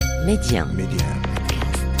ميديا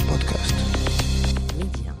بودكاست.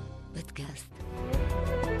 ميديا بودكاست.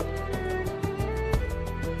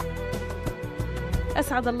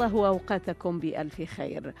 أسعد الله أوقاتكم بألف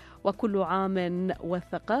خير، وكل عام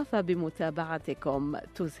والثقافة بمتابعتكم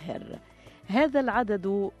تزهر. هذا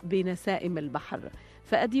العدد بنسائم البحر،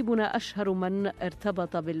 فأديبنا أشهر من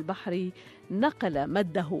ارتبط بالبحر نقل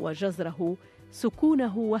مده وجزره،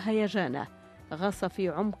 سكونه وهيجانه، غص في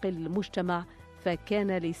عمق المجتمع،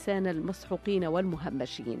 فكان لسان المسحوقين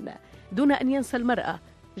والمهمشين، دون أن ينسى المرأة،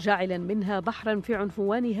 جاعلا منها بحرا في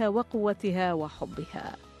عنفوانها وقوتها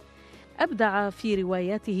وحبها. أبدع في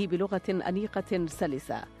رواياته بلغة أنيقة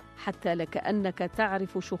سلسة، حتى لكأنك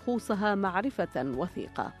تعرف شخوصها معرفة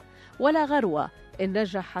وثيقة، ولا غروة إن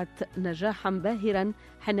نجحت نجاحا باهرا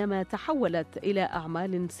حينما تحولت إلى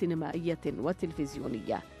أعمال سينمائية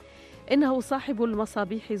وتلفزيونية. إنه صاحب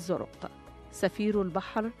المصابيح الزرق، سفير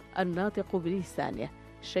البحر، الناطق بلسانه،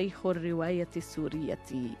 شيخ الرواية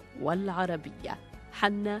السورية والعربية،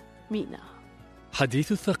 مينة.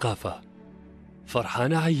 حديث الثقافة،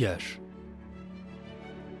 فرحان عياش.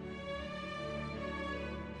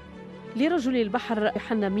 لرجل البحر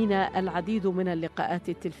مينة العديد من اللقاءات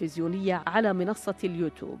التلفزيونية على منصة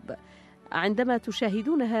اليوتيوب. عندما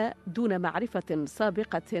تشاهدونها دون معرفة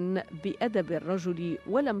سابقة بأدب الرجل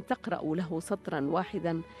ولم تقرأوا له سطرا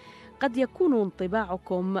واحدا، قد يكون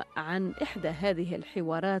انطباعكم عن إحدى هذه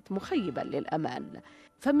الحوارات مخيبا للأمال،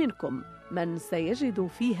 فمنكم من سيجد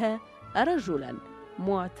فيها رجلا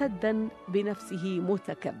معتدا بنفسه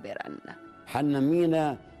متكبرا.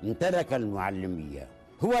 مينة امتلك المعلمية،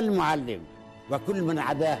 هو المعلم وكل من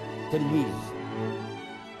عداه تلميذ.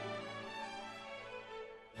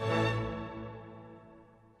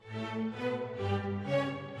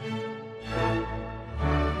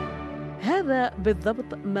 هذا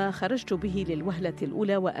بالضبط ما خرجت به للوهلة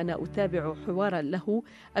الأولى وأنا أتابع حوارا له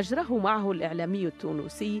أجراه معه الإعلامي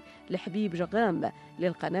التونسي لحبيب جغام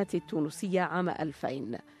للقناة التونسية عام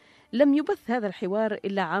 2000. لم يبث هذا الحوار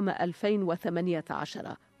إلا عام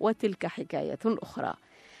 2018، وتلك حكاية أخرى.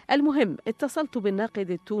 المهم، اتصلت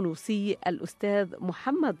بالناقد التونسي الأستاذ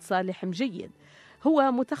محمد صالح مجيد،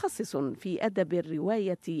 هو متخصص في أدب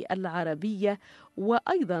الرواية العربية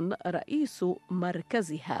وأيضا رئيس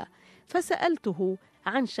مركزها، فسألته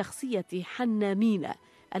عن شخصية مينة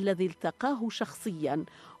الذي التقاه شخصيا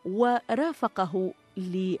ورافقه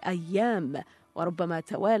لأيام، وربما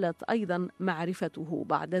توالت أيضا معرفته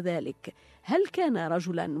بعد ذلك. هل كان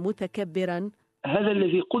رجلا متكبرا؟ هذا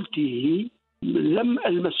الذي قلته لم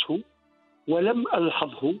ألمسه ولم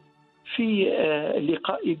ألحظه في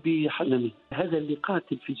اللقاء بمينة. هذا اللقاء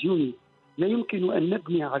التلفزيوني لا يمكن أن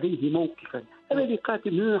نبني عليه موقفا. هذا اللقاء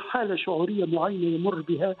من حالة شعورية معينة يمر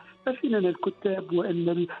بها فينا الكتاب،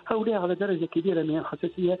 وأن هؤلاء على درجة كبيرة من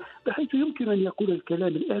الحساسية، بحيث يمكن أن يقول الكلام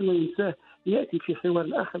الآن وينساه، يأتي في حوار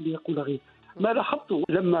آخر ليقول غير. ما لاحظته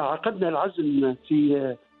لما عقدنا العزم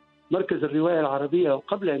في مركز الرواية العربية،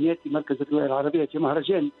 وقبل أن يأتي مركز الرواية العربية في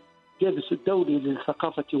مهرجان جابس الدولي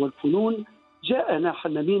للثقافة والفنون، جاءنا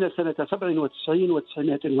مينة سنة 97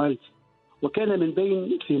 و900 وألف، وكان من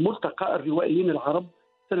بين في ملتقى الروائيين العرب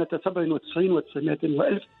سنة 97 و900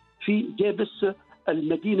 وألف في جابس،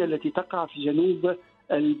 المدينة التي تقع في جنوب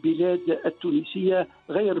البلاد التونسية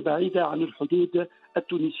غير بعيدة عن الحدود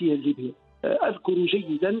التونسية الليبية. أذكر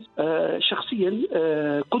جيدا شخصيا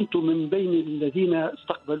كنت من بين الذين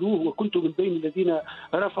استقبلوه، وكنت من بين الذين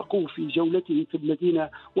رافقوه في جولته في المدينة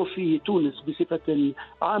وفي تونس بصفة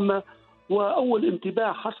عامة. وأول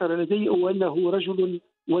انطباع حصل لدي هو أنه رجل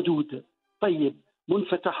ودود طيب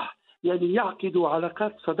منفتح، يعني يعقد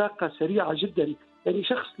علاقات صداقة سريعة جدا، يعني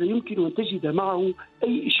شخص لا يمكن أن تجد معه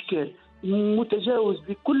أي إشكال، متجاوز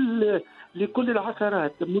لكل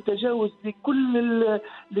العثرات، متجاوز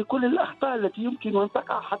لكل الأخطاء التي يمكن أن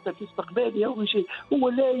تقع حتى في استقباله أو شيء. هو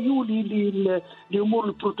لا يولي لأمور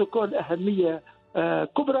البروتوكول أهمية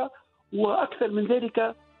كبرى، وأكثر من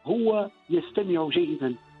ذلك هو يستمع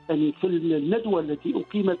جيدا. يعني في الندوة التي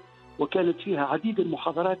أقيمت وكانت فيها عديد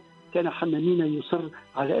المحاضرات، كان مينة يصر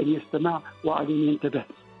على أن يستمع وعلى أن ينتبه،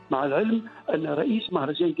 مع العلم أن رئيس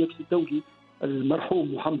مهرجان جابس الدولي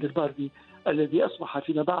المرحوم محمد الباردي الذي أصبح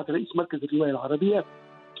فيما بعد رئيس مركز الرواية العربية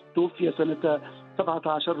توفي سنة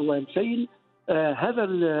 17 و2000. هذا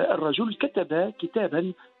الرجل كتب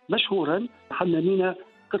كتابا مشهورا مينة،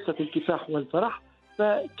 قصة الكفاح والفرح،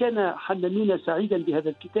 فكان مينة سعيدا بهذا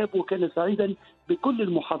الكتاب، وكان سعيدا بكل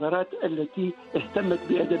المحاضرات التي اهتمت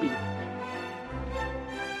بأدبه.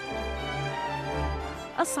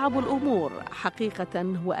 أصعب الأمور حقيقة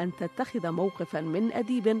هو أن تتخذ موقفا من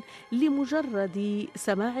أديب لمجرد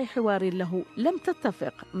سماع حوار له لم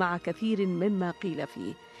تتفق مع كثير مما قيل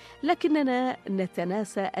فيه. لكننا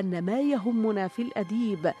نتناسى أن ما يهمنا في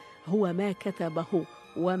الأديب هو ما كتبه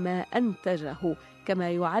وما أنتجه،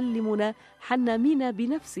 كما يعلمنا مينة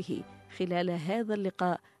بنفسه خلال هذا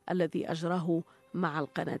اللقاء الذي أجراه مع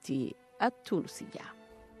القناة التونسية.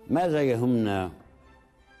 ماذا يهمنا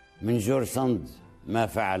من جور سند ما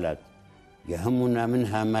فعلت؟ يهمنا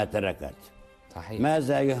منها ما تركت. صحيح.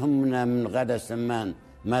 ماذا يهمنا من غادة سمان؟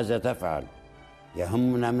 ماذا تفعل؟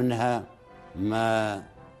 يهمنا منها ما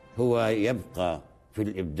هو يبقى في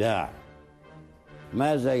الإبداع.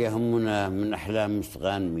 ماذا يهمنا من أحلام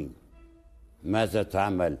مستغانمي؟ ماذا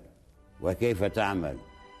تعمل وكيف تعمل؟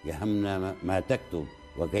 يهمنا ما تكتب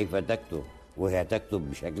وكيف تكتب، وهي تكتب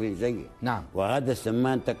بشكل جيد. نعم. وغادة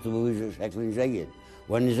سمان تكتب بشكل جيد،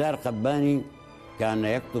 ونزار قباني كان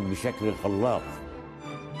يكتب بشكل خلاق.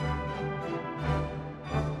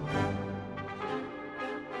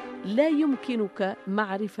 لا يمكنك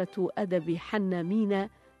معرفة أدب مينة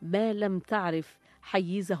ما لم تعرف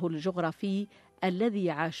حيزه الجغرافي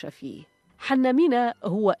الذي عاش فيه. مينة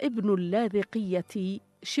هو ابن اللاذقية،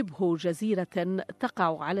 شبه جزيرة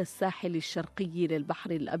تقع على الساحل الشرقي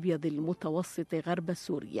للبحر الأبيض المتوسط غرب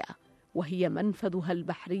سوريا، وهي منفذها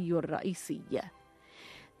البحري الرئيسي.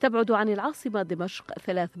 تبعد عن العاصمة دمشق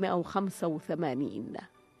 385.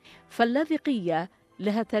 فاللاذقية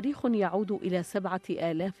لها تاريخ يعود إلى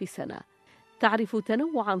 7000 سنة، تعرف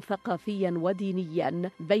تنوعا ثقافيا ودينيا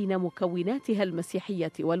بين مكوناتها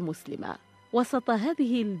المسيحية والمسلمة. وسط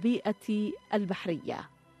هذه البيئة البحرية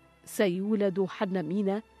سيولد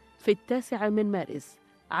مينة في 9 مارس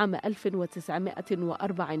عام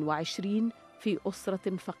 1924 في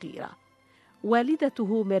أسرة فقيرة.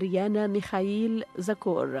 والدته مريانا ميخائيل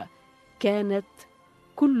زكور كانت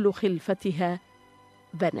كل خلفتها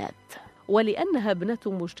بنات، ولأنها ابنة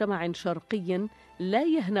مجتمع شرقي لا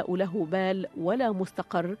يهنأ له بال ولا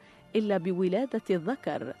مستقر إلا بولادة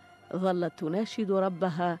الذكر، ظلت تناشد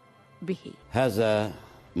ربها به. هذا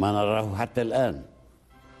ما نراه حتى الآن،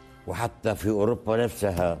 وحتى في أوروبا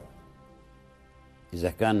نفسها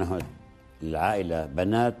إذا كانت العائلة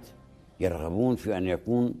بنات يرغبون في أن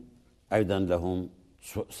يكون أيضا لهم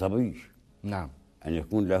صبي. نعم. أن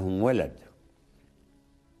يكون لهم ولد.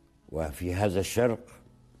 وفي هذا الشرق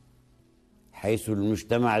حيث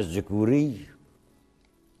المجتمع الذكوري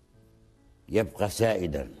يبقى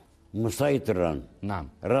سائدا مسيطرا، نعم،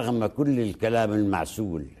 رغم كل الكلام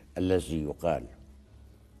المعسول الذي يقال.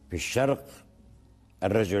 في الشرق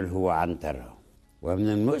الرجل هو عنترة، ومن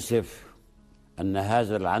المؤسف أن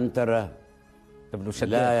هذا العنترة ابن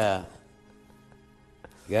شداد لا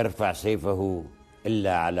يرفع سيفه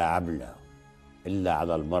إلا على عبلة، إلا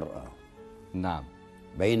على المرأة. نعم.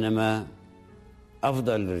 بينما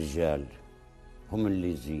أفضل الرجال هم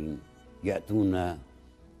الذين يأتون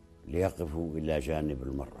ليقفوا إلى جانب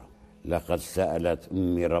المرأة. لقد سألت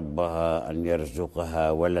أمي ربها أن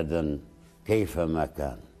يرزقها ولدا كيفما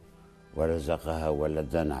كان، ورزقها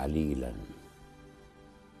ولدا عليلا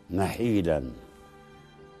نحيلا،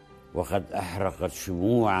 وقد أحرقت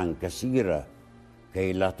شموعا كثيرة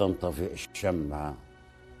كي لا تنطفئ الشمعة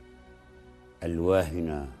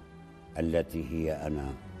الواهنة التي هي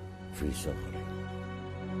أنا في صغري.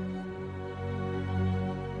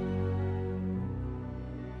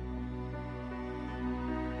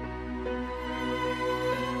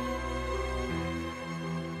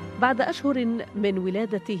 بعد أشهر من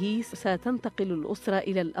ولادته ستنتقل الأسرة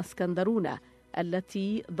إلى الإسكندرونة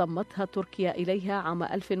التي ضمتها تركيا إليها عام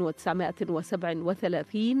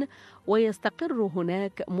 1937، ويستقر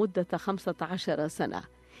هناك مدة 15 سنة.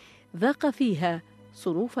 ذاق فيها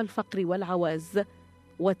صنوف الفقر والعواز،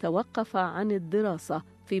 وتوقف عن الدراسة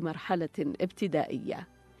في مرحلة ابتدائية.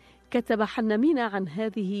 كتب مينة عن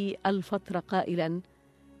هذه الفترة قائلا: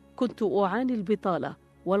 كنت أعاني البطالة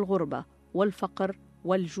والغربة والفقر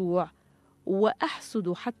والجوع،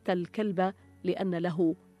 وأحسد حتى الكلب لأن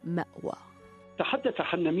له مأوى.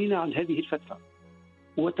 تحدث مينة عن هذه الفترة،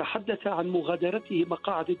 وتحدث عن مغادرته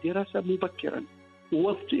مقاعد الدراسة مبكرا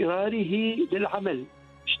واضطراره للعمل.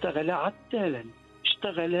 اشتغل عتالا،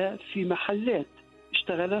 اشتغل في محلات،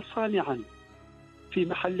 اشتغل صانعا في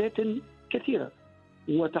محلات كثيرة،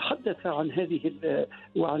 وتحدث عن هذه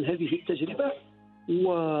التجربة،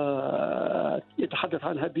 ويتحدث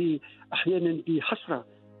عنها أحيانا بحسرة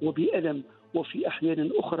وبألم، وفي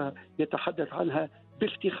أحيان أخرى يتحدث عنها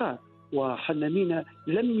بافتخار. مينة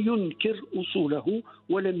لم ينكر أصوله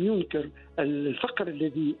ولم ينكر الفقر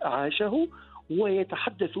الذي عاشه،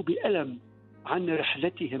 ويتحدث بألم عن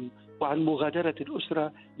رحلتهم وعن مغادرة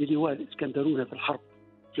الأسرة للواء الإسكندرونة في الحرب،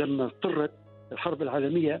 لما اضطرت الحرب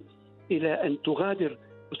العالمية إلى أن تغادر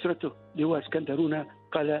أسرته لواء إسكندرونة.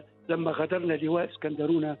 قال: لما غادرنا لواء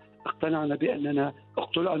إسكندرونة اقتنعنا بأننا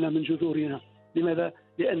اقتلعنا من جذورنا. لماذا؟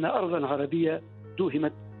 لأن أرضا عربية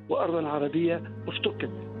دوهمت وأرضا عربية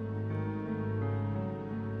افتكت.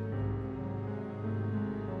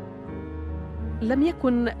 لم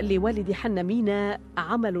يكن لوالد مينة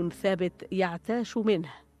عمل ثابت يعتاش منه،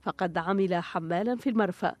 فقد عمل حمالا في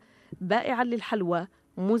المرفأ، بائعا للحلوى،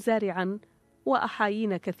 مزارعا،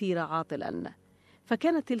 وأحايين كثيرة عاطلا.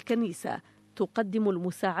 فكانت الكنيسة تقدم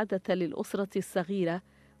المساعدة للأسرة الصغيرة،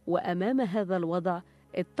 وأمام هذا الوضع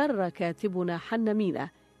اضطر كاتبنا مينة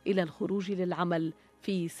إلى الخروج للعمل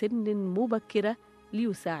في سن مبكرة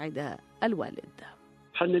ليساعد الوالد.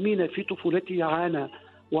 مينة في طفولته عانى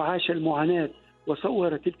وعاش المعاناة،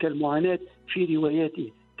 وصور تلك المعاناة في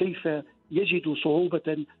رواياته، كيف يجد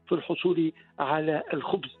صعوبة في الحصول على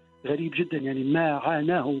الخبز. غريب جدا، يعني ما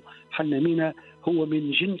عاناه مينة هو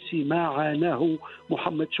من جنس ما عاناه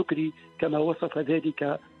محمد شكري، كما وصف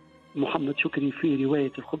ذلك محمد شكري في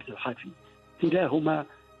رواية الخبز الحافي. كلاهما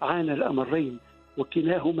عانى الأمرين،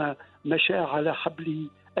 وكلاهما مشى على حبل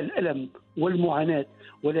الألم والمعاناة،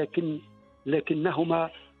 لكنهما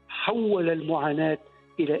حول المعاناة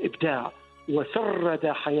إلى إبداع، وسرد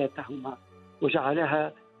حياتهما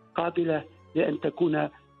وجعلها قابلة لأن تكون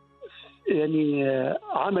يعني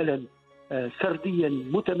عملا سرديا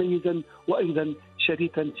متميزا، وأيضا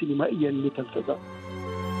شريطا سينمائيا متلفظا.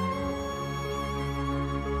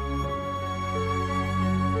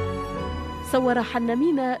 صور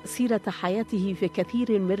مينة سيرة حياته في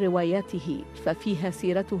كثير من رواياته، ففيها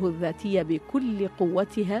سيرته الذاتية بكل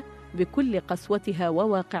قوتها، بكل قسوتها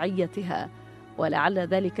وواقعيتها، ولعل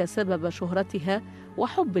ذلك سبب شهرتها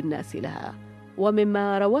وحب الناس لها.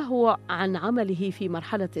 ومما رواه عن عمله في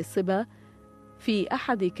مرحلة الصبا في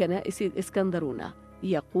أحد كنائس الإسكندرونة،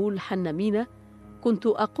 يقول مينة: كنت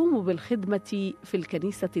أقوم بالخدمة في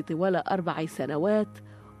الكنيسة طوال 4 سنوات،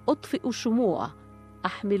 أطفئ الشموع،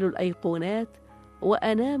 أحمل الأيقونات،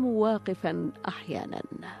 وأنام واقفا أحيانا.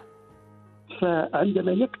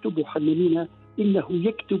 فعندما يكتب مينة إنه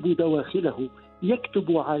يكتب دواخله،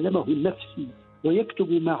 يكتب عالمه النفسي،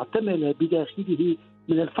 ويكتب ما اعتمل بداخله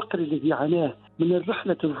من الفقر الذي عاناه، من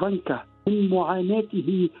الرحلة الرنكة، من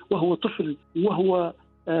معاناته وهو طفل، وهو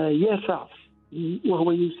يافع،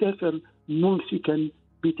 وهو يسافر ممسكا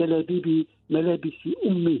بتلابيب ملابس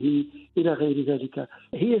أمه إلى غير ذلك.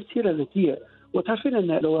 هي السيرة التي، وتعرفين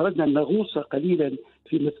أن لو أردنا أن نغوص قليلا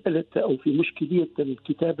في مسألة أو في مشكلية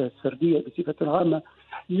الكتابة السردية بصفة عامة،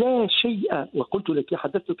 لا شيء، وقلت لك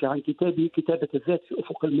حدثتك عن كتابي كتابة الذات في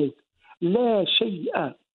أفق الموت، لا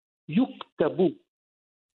شيء يكتب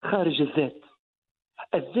خارج الذات.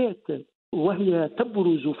 الذات وهي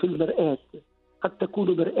تبرز في المرآة، قد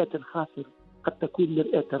تكون مرآة الخاسر، قد تكون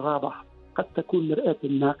مرآة الرابح، قد تكون مرآة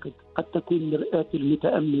الناقد، قد تكون مرآة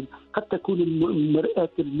المتأمل، قد تكون مرآة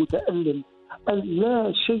المتألم.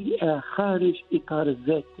 لا شيء خارج إطار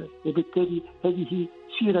الذات، وبالتالي هذه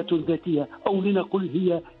سيرة ذاتية، أو لنقل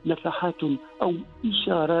هي نفحات أو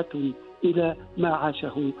إشارات إلى ما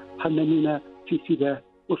عاشه مينة في سباه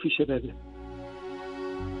وفي شبابه.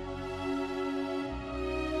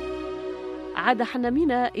 عاد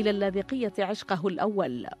مينة إلى اللاذقية عشقه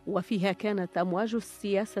الأول، وفيها كانت أمواج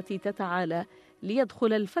السياسة تتعالى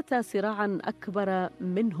ليدخل الفتى صراعا أكبر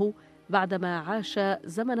منه بعدما عاش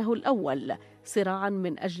زمنه الأول، صراعا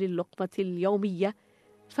من أجل اللقمة اليومية،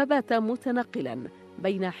 فبات متنقلا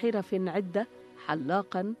بين حرف عدة،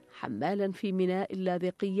 حلاقا، حمالا في ميناء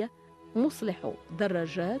اللاذقية، مصلح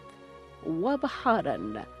دراجات،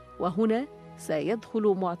 وبحارا. وهنا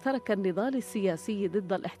سيدخل معترك النضال السياسي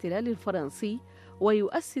ضد الاحتلال الفرنسي،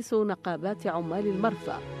 ويؤسس نقابات عمال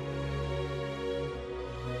المرفأ.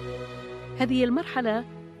 هذه المرحلة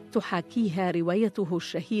تحاكيها روايته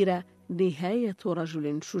الشهيرة نهاية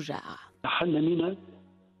رجل شجاع. مينة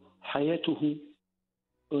حياته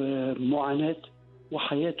معاناة،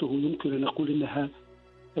 وحياته يمكن أن نقول أنها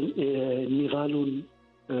نضال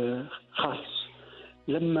خاص.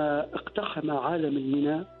 لما اقتحم عالم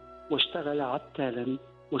الميناء واشتغل عتالا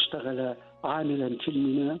واشتغل عاملا في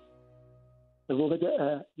الميناء،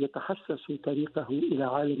 وبدأ يتحسس طريقه إلى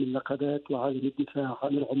عالم النقابات وعالم الدفاع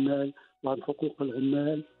عن العمال وعن حقوق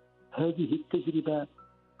العمال. هذه التجربة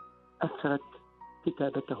أثرت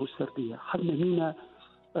كتابته السردية. مينة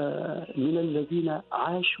من الذين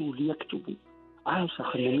عاشوا ليكتبوا. عاش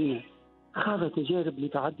مينة، خاض تجارب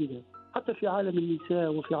متعددة حتى في عالم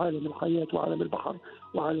النساء وفي عالم الحياة وعالم البحر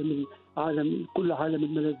وعالم كل عالم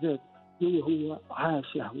الملذات. هو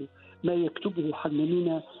عاشه. ما يكتبه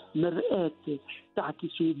مينة مرآة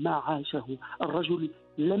تعكس ما عاشه. الرجل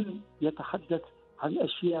لم يتحدث عن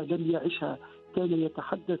أشياء لم يعيشها، كان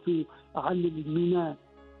يتحدث عن الميناء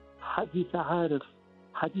حديث عارف،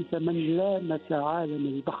 حديث من لامس عالم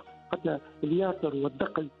البحر. حتى الياتر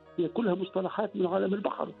والدقل هي كلها مصطلحات من عالم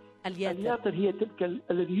البحر. الياتر هي تلك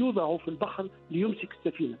الذي يوضع في البحر ليمسك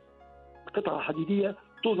السفينة، قطعة حديدية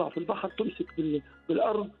توضع في البحر تمسك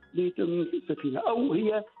بالأرض لتمسك السفينة، أو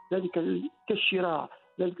هي ذلك كالشراع،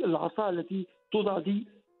 العصا التي توضع دي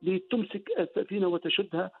لتمسك السفينة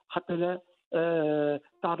وتشدها حتى لا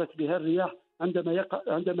تعبث بها الرياح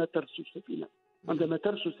عندما ترسو السفينة. عندما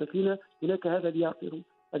ترسو السفينة هناك هذا الياتر.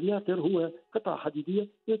 الياتر هو قطعة حديدية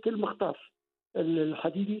هي كالمخطاف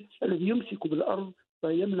الحديدي الذي يمسك بالأرض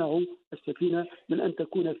فيمنع السفينة من أن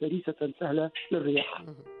تكون فريسة سهلة للرياح.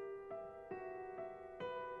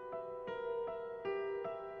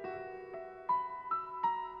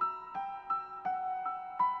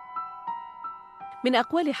 من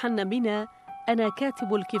أقوال حنا مينة: أنا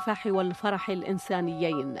كاتب الكفاح والفرح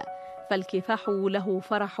الإنسانيين، فالكفاح له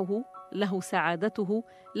فرحه، له سعادته،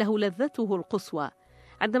 له لذته القصوى.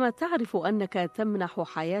 عندما تعرف أنك تمنح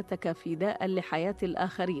حياتك فداء لحياة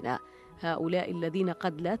الآخرين، هؤلاء الذين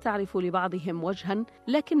قد لا تعرف لبعضهم وجها،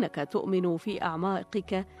 لكنك تؤمن في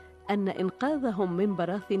أعماقك أن إنقاذهم من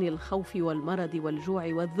براثن الخوف والمرض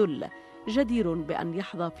والجوع والذل جدير بأن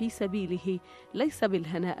يحظى في سبيله، ليس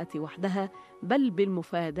بالهناءة وحدها بل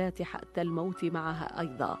بالمفاداة حتى الموت معها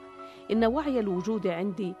أيضا. إن وعي الوجود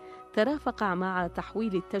عندي ترافق مع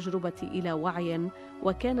تحويل التجربة إلى وعي،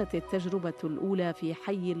 وكانت التجربة الأولى في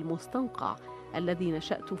حي المستنقع الذي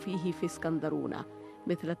نشأت فيه في اسكندرونة،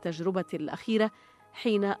 مثل التجربة الأخيرة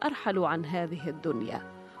حين أرحل عن هذه الدنيا،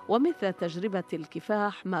 ومثل تجربة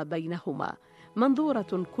الكفاح ما بينهما،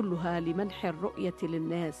 منظورة كلها لمنح الرؤية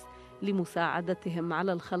للناس، لمساعدتهم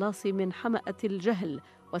على الخلاص من حمأة الجهل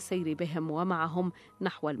والسير بهم ومعهم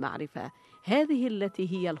نحو المعرفة. هذه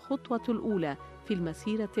التي هي الخطوة الأولى في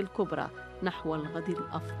المسيرة الكبرى نحو الغد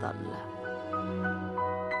الأفضل.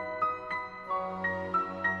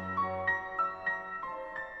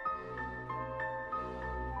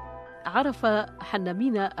 عرف حنا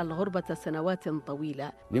مينة الغربة سنوات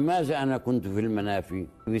طويلة. لماذا أنا كنت في المنافي؟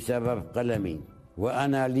 بسبب قلمي،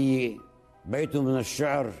 وأنا لي بيت من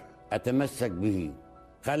الشعر أتمسك به: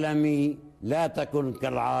 قلمي لا تكن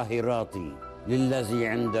كالعاهرات، للذي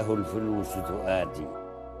عنده الفلوس تؤاتي.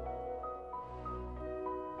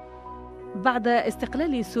 بعد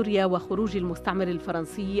استقلال سوريا وخروج المستعمر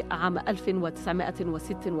الفرنسي عام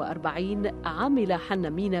 1946 عمل حنا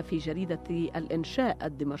مينة في جريدة الإنشاء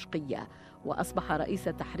الدمشقية، وأصبح رئيس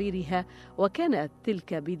تحريرها، وكانت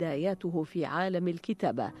تلك بداياته في عالم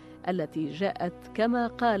الكتابة التي جاءت كما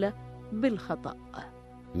قال بالخطأ.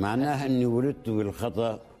 معناها أني ولدت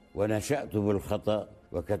بالخطأ ونشأت بالخطأ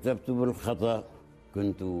وكتبت بالخطأ.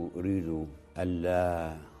 كنت أريد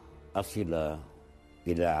ألا أصل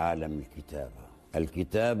إلى عالم الكتابة.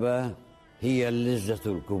 الكتابة هي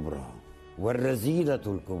اللذة الكبرى والرذيلة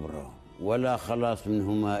الكبرى، ولا خلاص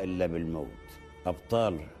منهما إلا بالموت.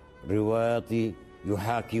 أبطال رواياتي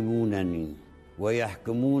يحاكمونني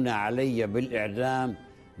ويحكمون علي بالإعدام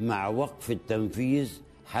مع وقف التنفيذ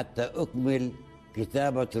حتى أكمل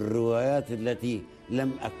كتابة الروايات التي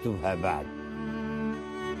لم أكتبها بعد.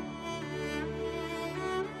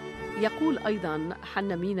 يقول أيضا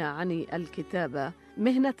حنا مينة عن الكتابة: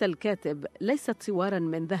 مهنة الكاتب ليست سوارا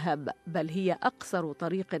من ذهب، بل هي أقصر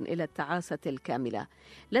طريق إلى التعاسة الكاملة.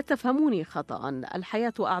 لا تفهموني خطأ،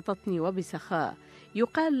 الحياة أعطتني وبسخاء.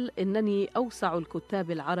 يقال إنني أوسع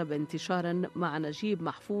الكتاب العرب انتشارا مع نجيب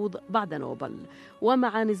محفوظ بعد نوبل،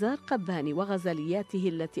 ومع نزار قباني وغزلياته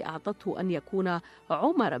التي أعطته أن يكون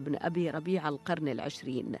عمر بن أبي ربيع القرن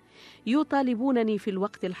العشرين. يطالبونني في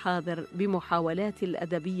الوقت الحاضر بمحاولات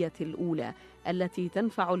الأدبية الأولى التي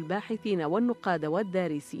تنفع الباحثين والنقاد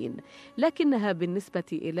والدارسين، لكنها بالنسبة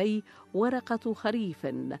إلي ورقة خريف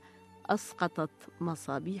أسقطت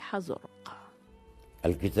مصابيح زرق.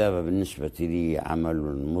 الكتابة بالنسبة لي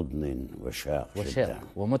عمل مضن وشاق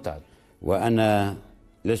ومتعب، وأنا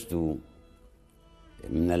لست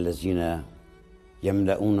من الذين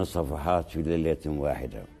يملؤون صفحات في ليلة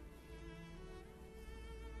واحدة.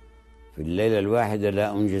 في الليلة الواحدة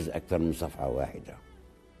لا أنجز أكثر من صفحة واحدة.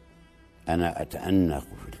 أنا أتأنق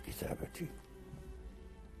في الكتابة.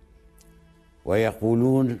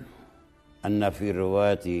 ويقولون أن في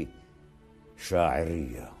روايتي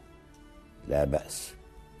شاعرية، لا بأس.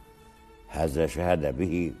 هذا شهد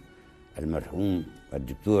به المرحوم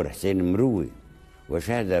الدكتور حسين مروي،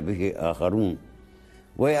 وشهد به آخرون،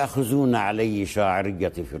 ويأخذون علي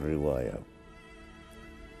شاعريتي في الرواية.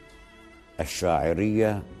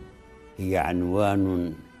 الشاعرية هي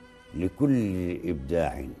عنوان لكل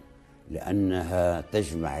إبداع، لأنها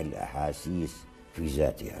تجمع الأحاسيس في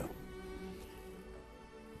ذاتها.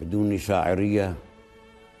 بدون شاعرية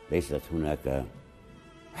ليست هناك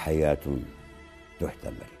حياة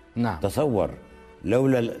تحتمل. نعم. تصور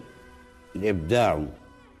لولا الإبداع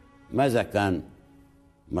ماذا كان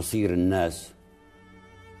مصير الناس؟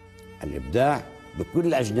 الإبداع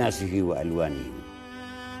بكل أجناسه وألوانه،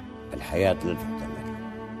 الحياة لا تحتمل.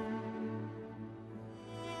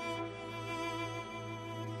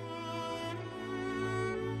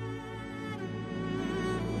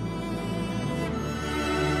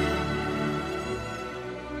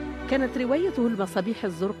 كانت روايته المصابيح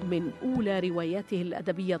الزرق من أولى رواياته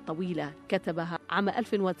الأدبية الطويلة، كتبها عام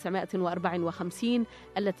 1954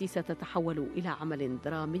 التي ستتحول إلى عمل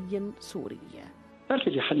درامي سوري.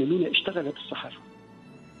 الرجل مينة اشتغل بالصحافة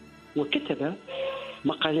وكتب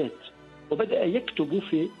مقالات وبدأ يكتب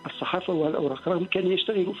في الصحافة والأوراق، رغم كان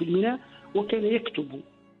يشتغل في الميناء وكان يكتب،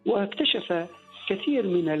 واكتشف كثير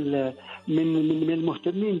من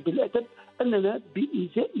المهتمين بالأدب أننا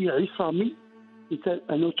بإزاء عصامي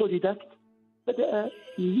الأوتوديداكت بدأ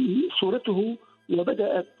صورته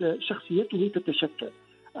وبدأت شخصيته تتشكل.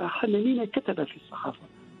 مينة كتب في الصحافة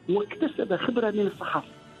واكتسب خبرة من الصحافة.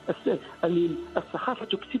 الصحافة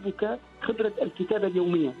تكسبك خبرة الكتابة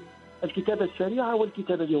اليومية، الكتابة السريعة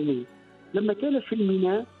والكتابة اليومية. لما كان في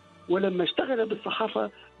الميناء ولما اشتغل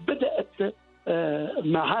بالصحافة بدأت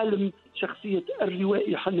معالم شخصية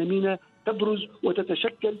الروائي مينة تبرز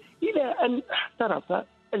وتتشكل إلى أن احترف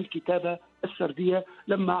الكتابة السردية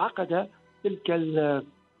لما عقد تلك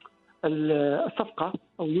الصفقة،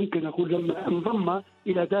 أو يمكن أقول لما انضم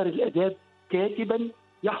إلى دار الأداب كاتبا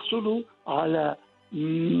يحصل على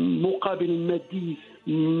مقابل مادي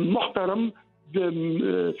محترم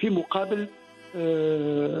في مقابل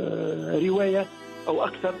رواية أو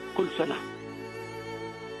أكثر كل سنة.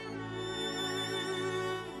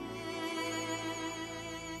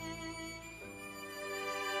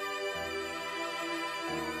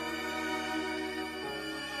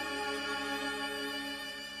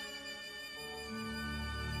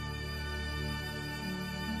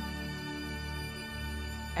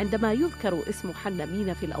 عندما يذكر اسم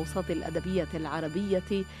مينة في الأوساط الأدبية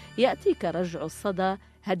العربية يأتيك رجع الصدى،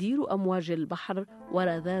 هدير أمواج البحر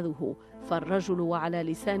ورذاذه، فالرجل على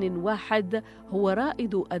لسان واحد هو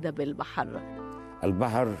رائد أدب البحر.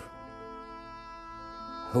 البحر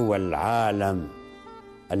هو العالم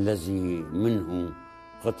الذي منه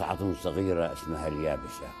قطعة صغيرة اسمها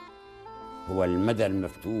اليابسة، هو المدى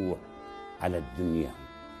المفتوح على الدنيا،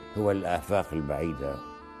 هو الآفاق البعيدة،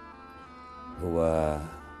 هو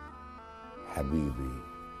حبيبي،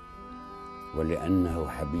 ولأنه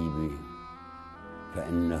حبيبي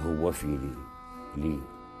فإنه وفي لي،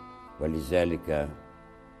 ولذلك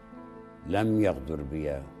لم يغدر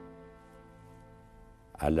بي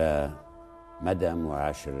على مدى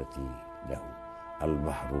معاشرتي له.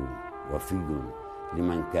 البحر وفي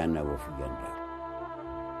لمن كان وفيا له.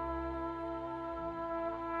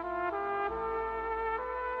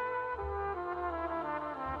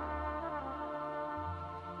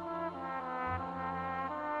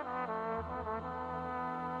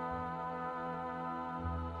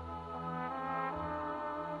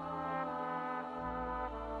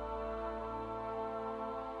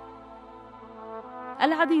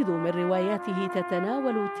 العديد من رواياته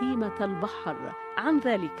تتناول تيمة البحر. عن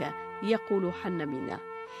ذلك يقول مينة: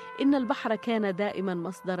 إن البحر كان دائما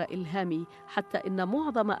مصدر إلهامي، حتى إن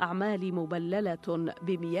معظم أعمالي مبللة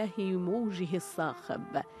بمياه موجه الصاخب،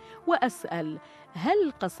 وأسأل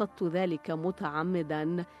هل قصدت ذلك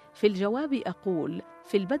متعمدا؟ في الجواب أقول: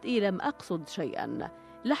 في البدء لم أقصد شيئا،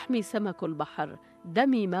 لحمي سمك البحر،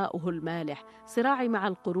 دمي ماؤه المالح، صراعي مع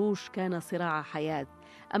القروش كان صراع حياة،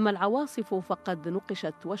 أما العواصف فقد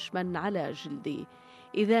نقشت وشما على جلدي،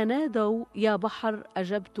 إذا نادوا يا بحر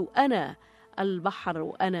أجبت أنا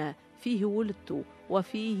البحر، أنا فيه ولدت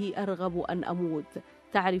وفيه أرغب أن أموت،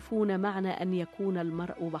 تعرفون معنى أن يكون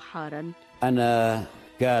المرء بحارا؟ أنا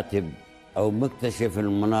كاتب أو مكتشف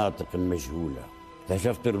المناطق المجهولة،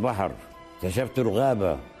 اكتشفت البحر، اكتشفت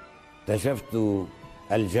الغابة، اكتشفت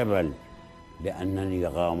الجبل، لأنني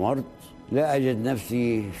غامرت لا أجد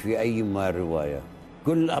نفسي في أي رواية.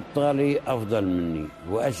 كل أبطالي أفضل مني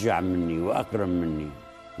وأشجع مني وأكرم مني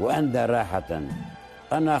وأندى راحة.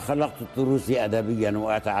 أنا خلقت التروس أدبيا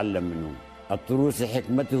وأتعلم منه. التروس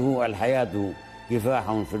حكمته الحياة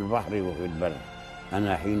كفاح في البحر وفي البر.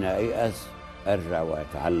 أنا حين أيأس أرجع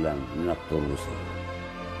وأتعلم من التروس.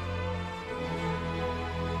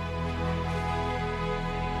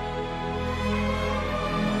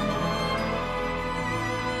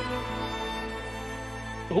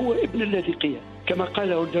 هو ابن اللاذقية كما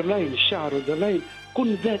قال أولدرلاين الشاعر أولدرلاين: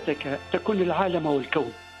 كن ذاتك تكن العالم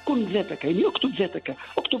والكون. كن ذاتك يعني اكتب ذاتك،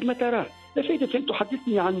 اكتب ما تراه. لا فائدة في أن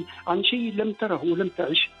تحدثني عن شيء لم تره ولم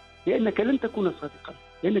تعيشه، لأنك لن تكون صادقا.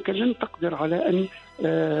 لأنك لن تقدر على أن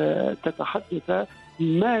تتحدث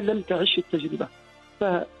ما لم تعش التجربة.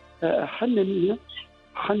 فحن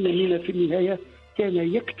مينة في النهاية كان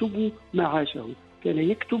يكتب معاشه، كان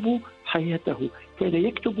يكتب حياته، كان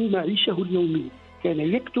يكتب معيشه اليومي، كان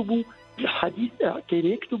يكتب كان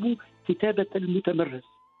يكتب كتابة المتمرس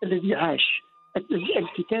الذي عاش.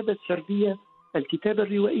 الكتابة السردية، الكتابة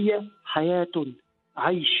الروائية حياة،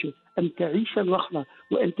 عيش، أن تعيش اللحظة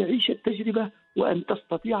وأن تعيش التجربة وأن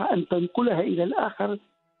تستطيع أن تنقلها إلى الآخر،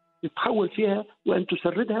 تتحول فيها وأن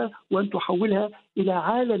تسردها وأن تحولها إلى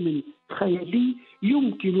عالم خيالي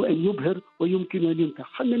يمكن أن يبهر ويمكن أن يمتع.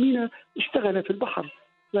 حن مينة اشتغل في البحر،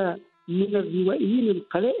 فمن الروائيين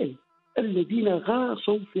القلائل الذين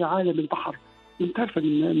غاصوا في عالم البحر. انت عارف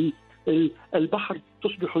ان البحر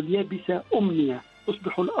تصبح اليابسة أمنية،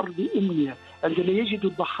 تصبح الأرض أمنية عندما يجد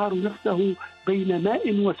البحار نفسه بين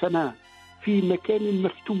ماء وسماء في مكان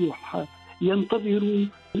مفتوح ينتظر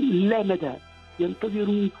لا مدى،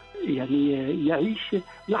 ينتظر يعني يعيش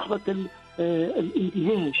لحظة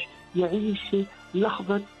الاندهاش، يعيش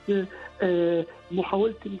لحظة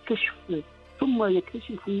محاولة الكشف، ثم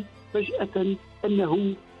يكتشف فجأة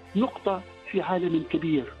أنه نقطة في عالم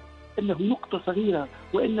كبير، أنه نقطة صغيرة،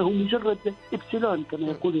 وأنه مجرد إبسلون كما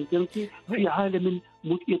يقول الفرنسي في عالم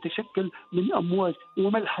يتشكل من أمواج.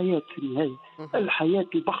 وما الحياة في النهاية؟ الحياة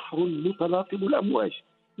بحر متلاطم الأمواج.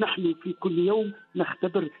 نحن في كل يوم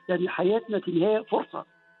نختبر، يعني حياتنا في النهاية فرصة،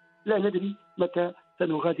 لا ندري متى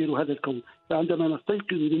سنغادر هذا الكون. فعندما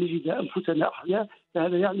نستيقظ لنجد أنفسنا أحياء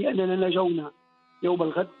فهذا يعني أننا نجونا. يوم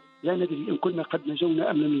الغد لا ندري إن كنا قد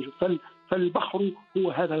نجونا أم لم نجو. فالبحر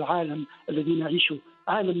هو هذا العالم الذي نعيشه،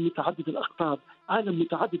 عالم متعدد الأقطاب، عالم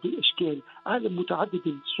متعدد الأشكال، عالم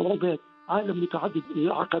متعدد الصعوبات، عالم متعدد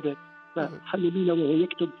العقبات. فحن مينة وهو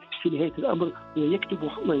يكتب في نهاية الأمر هو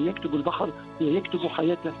يكتب البحر، هو يكتب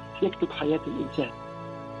حياته، يكتب حياة الإنسان.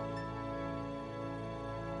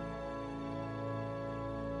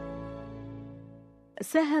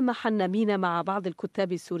 ساهم حن مينة مع بعض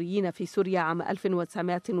الكتاب السوريين في سوريا عام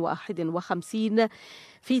 1951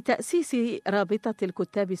 في تأسيس رابطة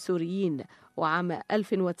الكتاب السوريين، وعام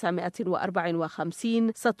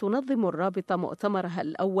 1954 ستنظم الرابطة مؤتمرها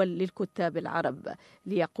الأول للكتاب العرب،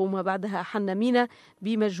 ليقوم بعدها حن مينة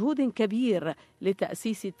بمجهود كبير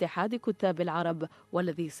لتأسيس اتحاد كتاب العرب،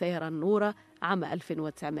 والذي سيرى النور عام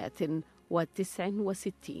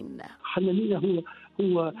 1969. حن مينة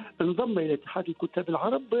هو انضم إلى اتحاد الكتاب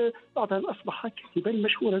العرب بعد أن أصبح كاتبا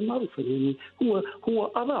مشهورا معروفا. يعني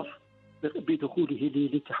هو أضاف بدخوله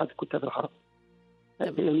لاتحاد الكتاب العرب.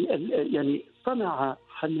 يعني صنع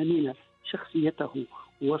حن مينة شخصيته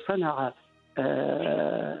وصنع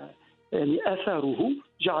يعني آثاره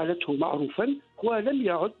جعلته معروفا، ولم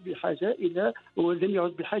يعد بحاجة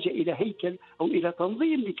إلى هيكل أو إلى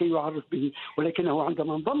تنظيم لكي يعرف به، ولكنه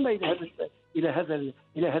عندما انضم إلى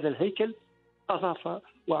هذا الهيكل أضاف،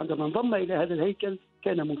 وعندما انضم إلى هذا الهيكل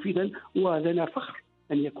كان مفيدا. ولنا فخر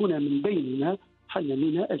أن يكون من بيننا حن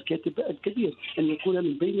مينة الكاتب الكبير، أن يكون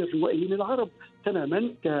من بين الروائيين العرب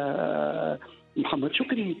تماما كمحمد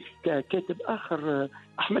شكري، ككاتب آخر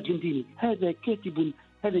أحمد جنديني. هذا كاتب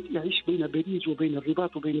هذا يعيش بين باريس وبين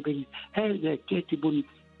الرباط وبين باريس. هذا كاتب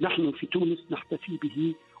نحن في تونس نحتفي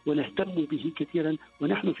به ونهتم به كثيرا،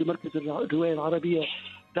 ونحن في مركز الرواية العربية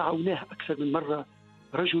دعوناه أكثر من مرة.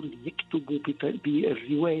 رجل يكتب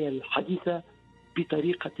بالرواية الحديثة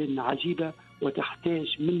بطريقة عجيبة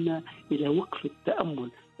وتحتاج منا إلى وقف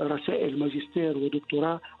التأمل. رسائل ماجستير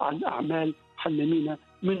ودكتوراه عن أعمال حن مينة،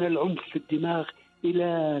 من العنف في الدماغ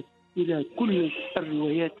إلى كل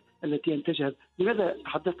الروايات التي أنتجها. لماذا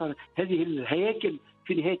تحدثت عن هذه الهياكل؟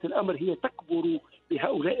 في نهاية الأمر هي تكبر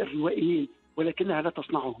بهؤلاء الروائيين ولكنها لا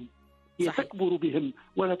تصنعهم، هي صحيح. تكبر بهم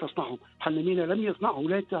ولا تصنعهم. حن مينة لم يصنعه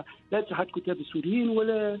لا اتحاد كتاب السوريين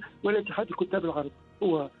ولا اتحاد الكتاب العرب،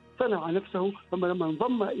 هو صنع نفسه. ثم لما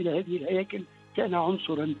انضم إلى هذه الهياكل كان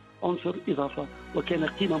عنصر إضافة وكان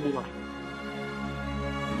قيمة مضافة.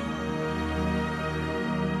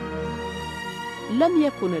 لم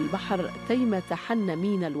يكن البحر تيمة حن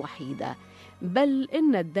مينة الوحيدة، بل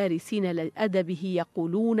إن الدارسين لأدبه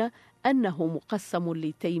يقولون أنه مقسم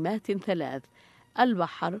لتيمات ثلاث: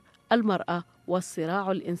 البحر، المرأة،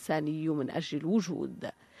 والصراع الإنساني من أجل الوجود.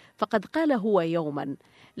 فقد قال هو يوما: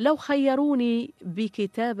 لو خيروني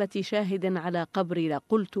بكتابة شاهد على قبري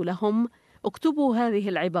لقلت لهم اكتبوا هذه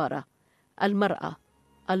العبارة: المرأة،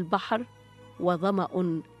 البحر،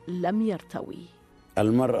 وظمأ لم يرتوي.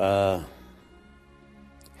 المرأة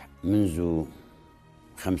منذ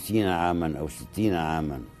 50 عاما أو 60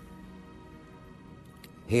 عاما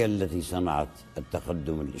هي التي صنعت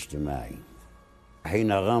التقدم الاجتماعي،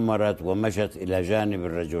 حين غامرت ومشت إلى جانب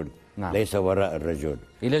الرجل نعم. ليس وراء الرجل.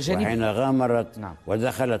 إلى جانب وحين غامرت نعم.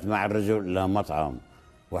 ودخلت مع الرجل إلى مطعم،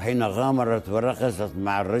 وحين غامرت ورقصت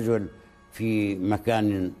مع الرجل في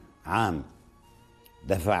مكان عام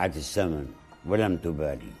دفعت الثمن ولم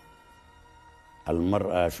تبالي.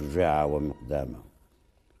 المرأة شجاعة ومقدامة،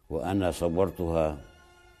 وأنا صورتها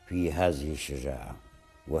في هذه الشجاعة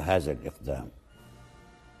وهذا الإقدام.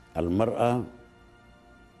 المرأة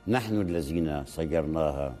نحن الذين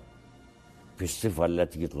صيرناها في الصفة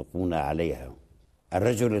التي يطلقون عليها.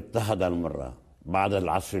 الرجل اضطهد المرأة بعد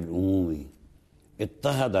العصر الأمومي،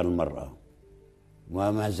 اضطهد المرأة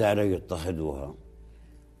وما زال يضطهدها،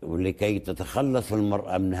 ولكي تتخلص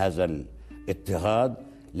المرأة من هذا الاضطهاد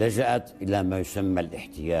لجأت إلى ما يسمى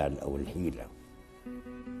الاحتيال أو الحيلة.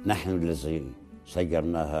 نحن الذي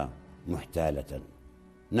صيرناها محتالة،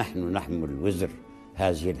 نحن نحمل وزر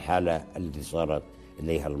هذه الحالة التي صارت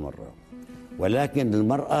إليها المرأة. ولكن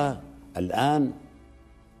المرأة الآن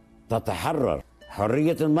تتحرر.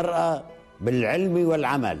 حرية المرأة بالعلم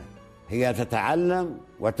والعمل، هي تتعلم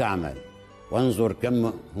وتعمل. وانظر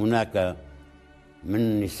كم هناك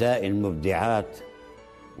من نساء مبدعات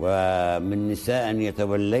ومن نساء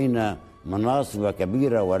يتولين مناصب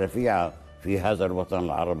كبيرة ورفيعة في هذا الوطن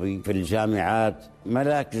العربي، في الجامعات،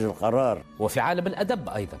 مراكز القرار، وفي عالم الأدب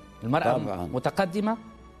أيضا المرأة طبعاً متقدمة.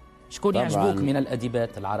 شكون يعجبوك من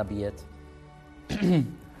الأديبات العربيات؟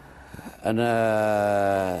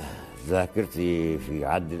 أنا ذاكرتي في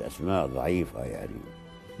عد الأسماء ضعيفة يعني.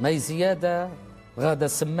 مي زيادة، غادة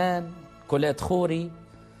السمان، كولات خوري،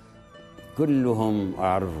 كلهم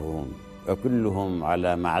أعرفهم وكلهم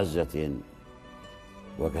على معزة.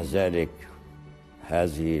 وكذلك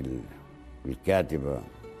هذه الكاتبة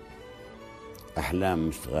أحلام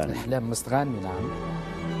مستغانمي. أحلام مستغانمي نعم.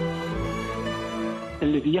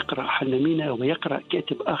 الذي يقرأ حنمينة ويقرأ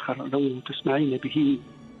كاتب آخر لو تسمعين به،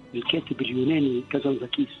 الكاتب اليوناني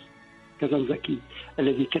كازانزاكي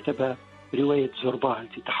الذي كتب رواية زرباع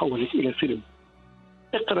التي تحولت إلى فيلم.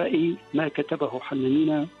 اقرأي ما كتبه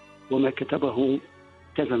حنمينة وما كتبه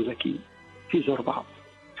كازانزاكي في زرباع،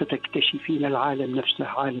 ستكتشفين العالم نفسه،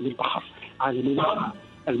 عالم البحر، عالم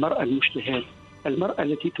المرأة المشتهاة، المرأة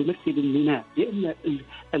التي تمثل الميناء. لأن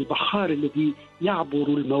البحار الذي يعبر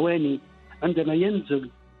المواني عندما ينزل،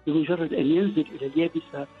 بمجرد أن ينزل إلى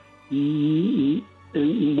اليابسة،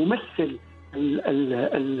 ممثل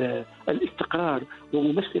الاستقرار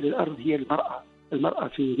وممثل الأرض هي المرأة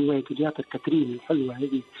في رواية الياتر كاترين الحلوة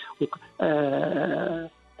هذه.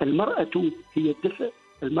 المرأة هي الدفء،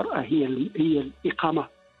 المرأة هي الإقامة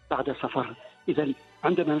بعد سفر. إذا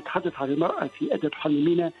عندما نتحدث عن المرأة في أدب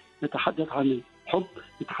حنمينة نتحدث عن الحب،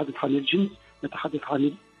 نتحدث عن الجنس، نتحدث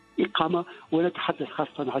عن الإقامة، ونتحدث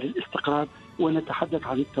خاصة عن الاستقرار، ونتحدث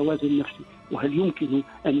عن التوازن النفسي. وهل يمكن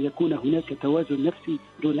أن يكون هناك توازن نفسي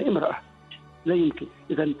دون امرأة؟ لا يمكن.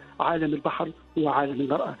 إذا عالم البحر هو عالم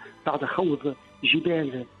المرأة. بعد خوض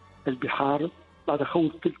جبال البحار، بعد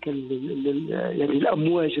خوض تلك يعني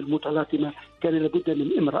الأمواج المتلاطمة، كان لابد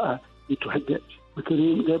من امرأة لتهدئ،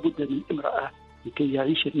 وكان لابد من امرأة لكي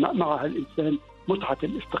يعيش معها الإنسان متعة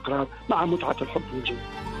الاستقرار مع متعة الحب والجنس.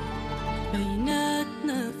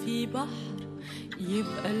 بيناتنا في بحر،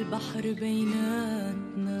 يبقى البحر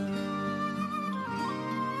بيناتنا،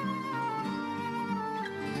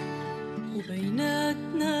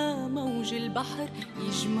 وبيناتنا موج البحر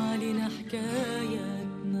يجمع لنا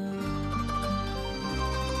حكاياتنا،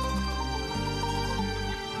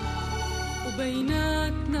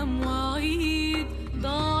 وبيناتنا مواعيد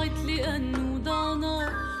ضاعت لأنه ضعنا،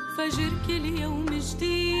 فجر كل يوم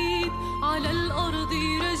جديد على الأرض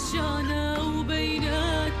يرجعنا.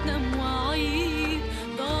 وبيناتنا مواعيد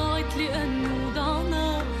ضاعت لأنه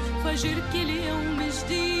ضعنا، فجر كل يوم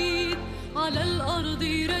جديد على الأرض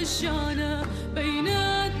يرجعنا.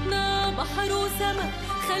 بيناتنا بحر وسما،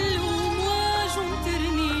 خلوا مواج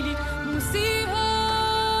وترنيلي موسيقى.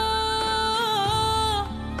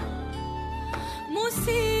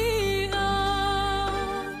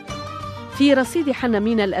 في رصيد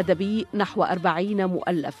حنمينة الأدبي نحو 40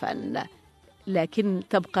 مؤلفاً، لكن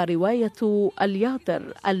تبقى رواية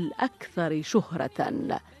الياطر الأكثر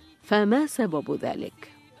شهرة. فما سبب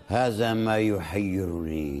ذلك؟ هذا ما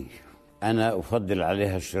يحيرني. أنا أفضل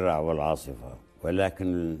عليها الشراع والعاصفة،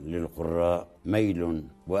 ولكن للقراء ميل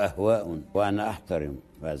وأهواء، وأنا أحترم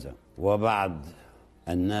هذا. وبعض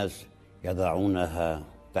الناس يضعونها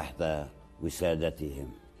تحت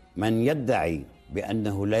وسادتهم. من يدعي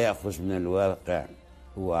بأنه لا يأخذ من الواقع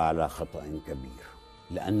هو على خطأ كبير،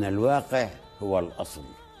 لأن الواقع هو الأصل.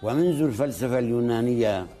 ومنذ الفلسفة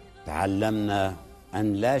اليونانية تعلمنا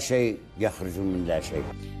أن لا شيء يخرج من لا شيء.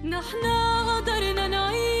 نحن قدرنا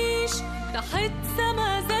نعيش تحت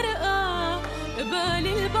سما زرقاء جبال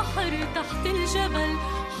البحر تحت الجبل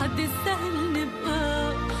حد السهل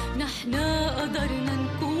نبقى، نحنا قدرنا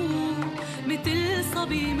نكون مثل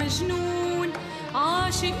صبي مجنون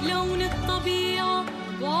عاشق لون الطبيعة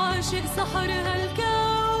وعاشق سحر هالكون.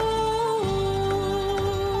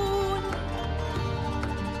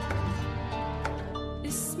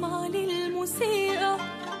 اسمع للموسيقى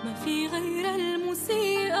ما في غير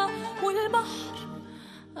الموسيقى، والبحر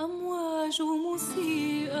أمواج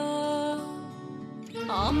وموسيقى.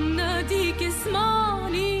 عم ناديك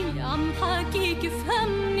اسمعني، عم حاكيك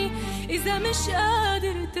فهمني، إذا مش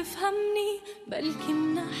قادر تفهمني بلكي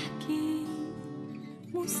منحكي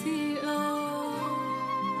موسيقى.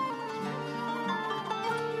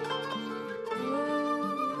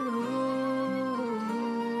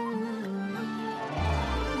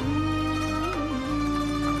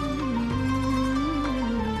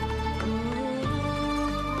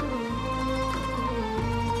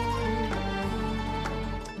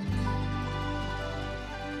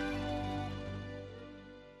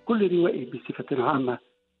 كل روائي بصفة عامة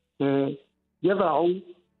يضع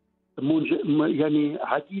يعني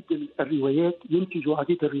عديد الروايات، ينتج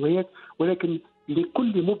عديد الروايات، ولكن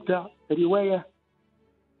لكل مبدع رواية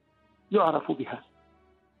يعرف بها.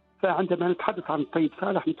 فعندما نتحدث عن الطيب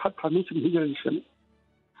صالح نتحدث عن موسم الهجرة للشمال،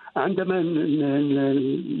 عندما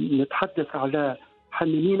نتحدث على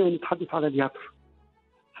مينة نتحدث على الياطر.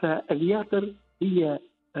 فالياطر هي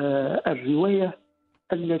الرواية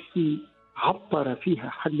التي عبر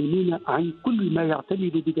فيها مينة عن كل ما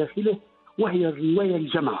يعتمد بداخله، وهي الرواية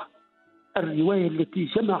الجمعة، الرواية التي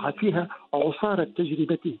جمع فيها عصارة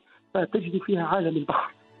تجربته. فتجد فيها عالم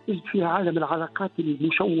البحر، تجد فيها عالم العلاقات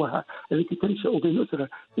المشوهة التي تنشأ بين الأسرة،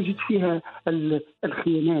 تجد فيها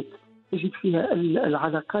الخيانات، تجد فيها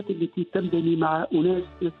العلاقات التي تنبني مع أناس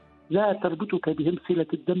لا تربطك بهم صلة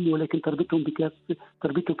الدم، ولكن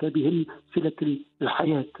تربطك بهم صلة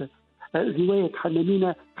الحياة. رواية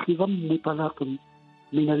مينة خضم متلاطم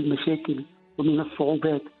من المشاكل ومن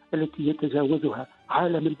الصعوبات التي يتجاوزها.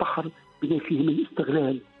 عالم البحر بما فيه من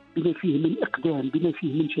استغلال، بما فيه من إقدام، بما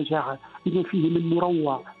فيه من شجاعة، بما فيه من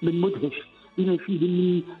مروع، من مدهش، بما فيه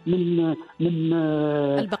من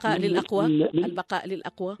البقاء للأقوى. البقاء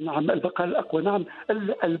للأقوى. نعم، البقاء للأقوى. نعم،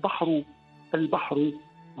 البحر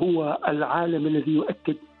هو العالم الذي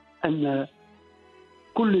يؤكد أن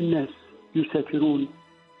كل الناس يسافرون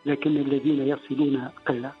لكن الذين يصلون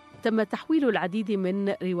قلة. تم تحويل العديد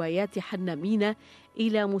من روايات مينة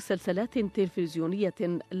إلى مسلسلات تلفزيونية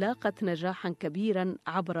لاقت نجاحا كبيرا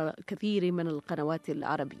عبر كثير من القنوات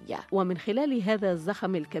العربية، ومن خلال هذا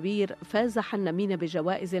الزخم الكبير فاز مينة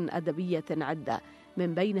بجوائز أدبية عدة،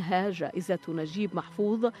 من بينها جائزة نجيب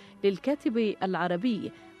محفوظ للكاتب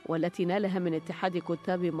العربي، والتي نالها من اتحاد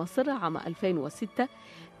كتاب مصر عام 2006.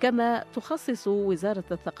 كما تخصص وزارة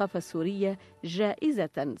الثقافة السورية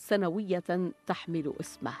جائزة سنوية تحمل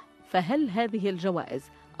اسمه. فهل هذه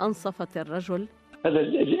الجوائز أنصفت الرجل؟ هذا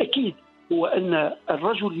الأكيد هو أن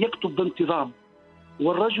الرجل يكتب بانتظام،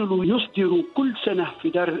 والرجل يصدر كل سنة في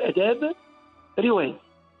دار الآداب رواية،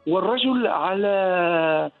 والرجل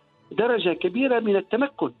على درجة كبيرة من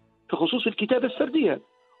التمكن في خصوص الكتابة السردية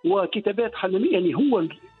وكتابات حلمية. يعني هو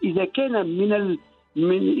إذا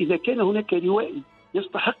كان هناك روائي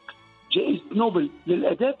يستحق جائزة نوبل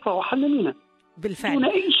للآداب فهو مينة بالفعل دون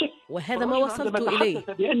أي شك. وهذا ما وصلت إليه،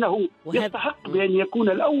 بأنه يستحق بأن يكون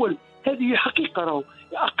الأول. هذه حقيقة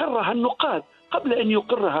أقرها النقاد قبل أن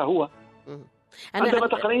يقرها هو. عندما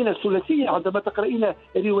تقرأين الثلاثية، عندما تقرأين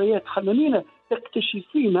روايات مينة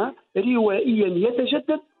تكتشفين روائيا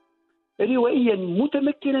يتجدد، روائيا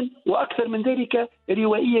متمكنا، وأكثر من ذلك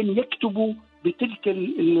روائيا يكتب بتلك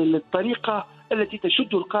الطريقة التي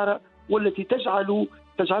تشد القارئ والتي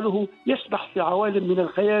تجعله يسبح في عوالم من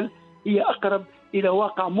الخيال هي أقرب إلى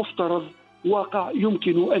واقع مفترض، واقع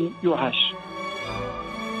يمكن أن يعاش.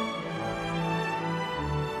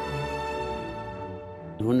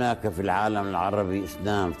 هناك في العالم العربي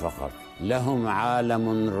اثنان فقط لهم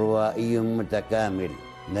عالم روائي متكامل: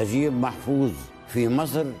 نجيب محفوظ في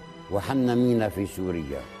مصر مينة في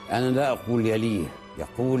سوريا. أنا لا أقول يليه،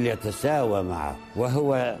 يقول يتساوى معه،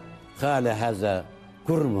 وهو قال هذا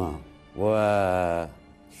كرمة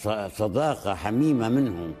وصداقة حميمة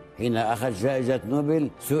منه. حين أخذ جائزة نوبل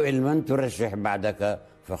سئل من ترشح بعدك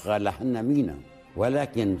فقال مينة.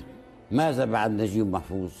 ولكن ماذا بعد نجيب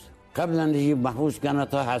محفوظ؟ قبل نجيب محفوظ كان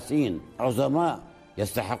طه حسين، عظماء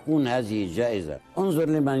يستحقون هذه الجائزة. انظر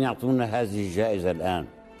لمن يعطون هذه الجائزة الآن،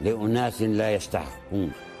 لأناس لا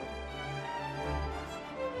يستحقون.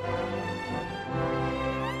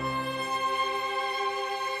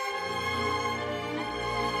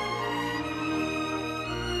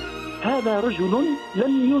 هذا رجل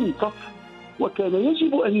لم ينصف وكان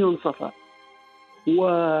يجب أن ينصف،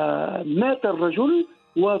 ومات الرجل،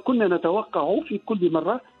 وكنا نتوقع في كل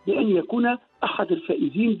مرة بأن يكون أحد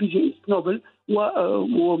الفائزين بجائزة نوبل،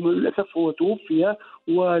 وللأسف هو توفي،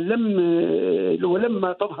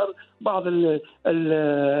 ولما تظهر بعض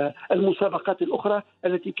المسابقات الأخرى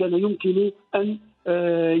التي كان يمكن أن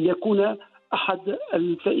يكون أحد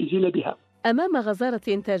الفائزين بها. أمام غزارة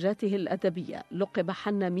إنتاجاته الأدبية لقب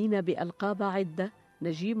حنا مينة بألقاب عدة: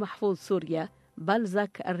 نجيب محفوظ سوريا،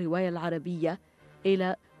 بلزك الرواية العربية،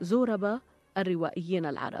 إلى زوربا الروائيين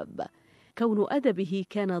العرب. كون أدبه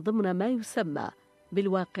كان ضمن ما يسمى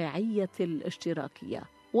بالواقعية الاشتراكية،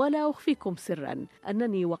 ولا أخفيكم سرا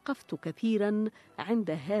أنني وقفت كثيرا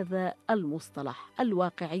عند هذا المصطلح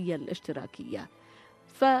الواقعية الاشتراكية،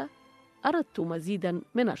 فأردت مزيدا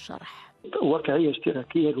من الشرح. واقعية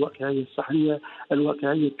اشتراكية، الواقعية الصحية،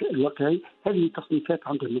 الواقعي، هذه تصنيفات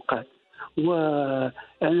عند النقاد،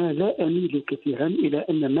 وأنا لا أميل كثيرا إلى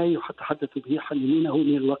أن ما يتحدث به حنا مينة هو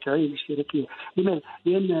من الواقعية الاشتراكية. لماذا؟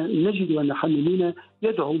 لأن نجد أن حنا مينة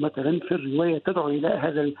يدعو مثلا في الرواية، تدعو إلى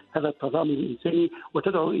هذا التضامن الإنساني،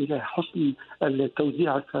 وتدعو إلى حسن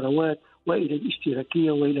توزيع الثروات، وإلى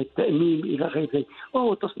الاشتراكية، وإلى التأمين، إلى غير ذلك،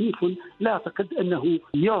 وهو تصنيف لا أعتقد أنه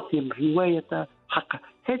يعطي الرواية حقها.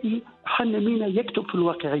 هذه حنا مينة يكتب في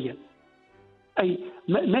الواقعية. أي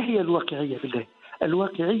ما هي الواقعية بالله؟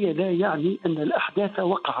 الواقعية لا يعني أن الأحداث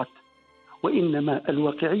وقعت، وإنما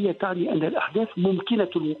الواقعية تعني أن الأحداث ممكنة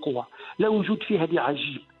الوقوع، لا وجود فيها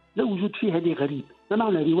لعجيب، لا وجود فيها لغريب.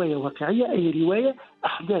 فمعنى رواية واقعية أي رواية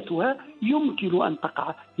أحداثها يمكن أن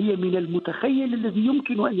تقع، هي من المتخيل الذي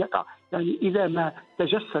يمكن أن يقع، يعني إذا ما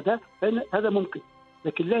تجسد هذا ممكن،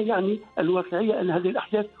 لكن لا يعني الواقعية أن هذه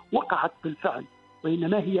الأحداث وقعت بالفعل،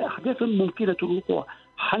 وإنما هي أحداث ممكنة الوقوع.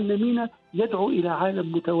 حنا مينة يدعو إلى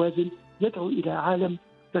عالم متوازن، يدعو إلى عالم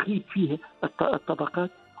تغيب فيه الطبقات،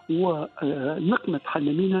 ونقمة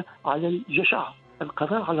حنا مينة على الجشع،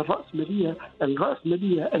 القضاء على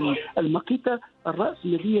الرأسمالية المقيتة،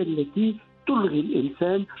 الرأسمالية التي تلغي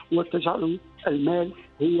الإنسان وتجعل المال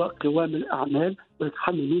هو قوام الأعمال.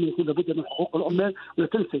 حنا مينة يقول لابد من حقوق العمال. ولا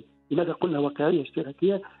تنسي لماذا قلنا واقعية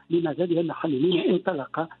اشتراكية؟ لماذا؟ لأن حنا مينة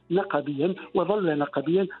انطلق نقبيا وظل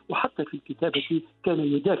نقبيا، وحتى في الكتابة كان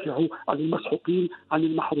يدافع عن المسحوقين، عن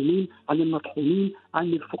المحرومين، عن المطحونين،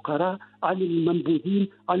 عن الفقراء، عن المنبوذين،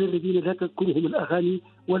 عن الذين لا تذكرهم الأغاني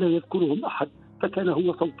ولا يذكرهم أحد، فكان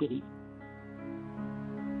هو صوتهم.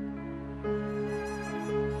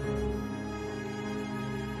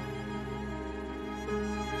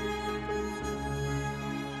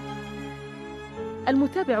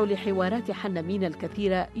 المتابع لحوارات حنا مينة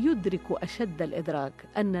الكثيرة يدرك أشد الإدراك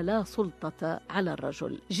أن لا سلطة على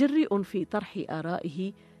الرجل، جريء في طرح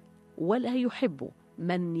آرائه ولا يحب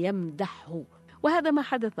من يمدحه. وهذا ما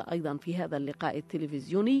حدث أيضا في هذا اللقاء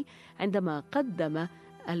التلفزيوني عندما قدم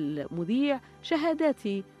المذيع شهادات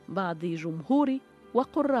بعض جمهور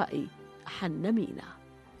وقراء حنا مينة.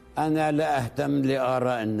 أنا لا أهتم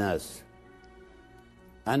لآراء الناس،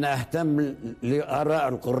 أنا أهتم لآراء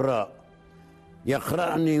القراء،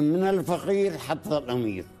 يقرأني من الفقير حتى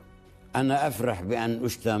الأمير. أنا أفرح بأن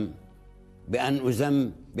أشتم، بأن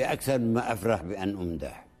أذم، بأكثر مما أفرح بأن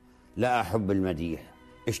أمدح. لا أحب المديح،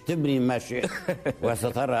 اشتمني ما شئت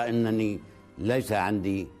وسترى أنني ليس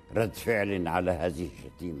عندي رد فعل على هذه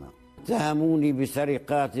الشتيمة. اتهموني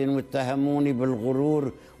بسرقات، واتهموني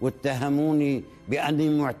بالغرور، واتهموني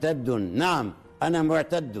بأني معتد. نعم أنا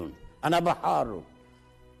معتد، أنا بحار،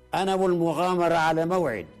 أنا والمغامرة على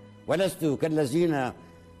موعد، ولست كالذين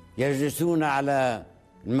يجلسون على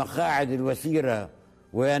المقاعد الوثيرة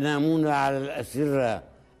وينامون على الأسرة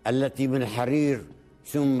التي من حرير،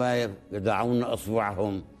 ثم يضعون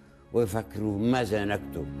أصبعهم ويفكروا ماذا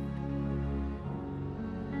نكتب.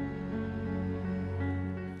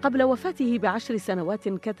 قبل وفاته ب10 سنوات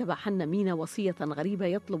كتب حنا مينة وصية غريبة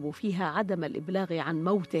يطلب فيها عدم الإبلاغ عن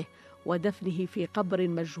موته ودفنه في قبر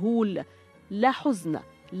مجهول، لا حزن،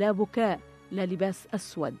 لا بكاء، لا لباس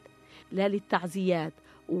أسود، لا للتعزيات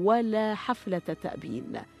ولا حفلة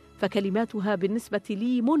تأبين. فكلماتها بالنسبة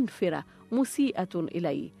لي منفرة مسيئة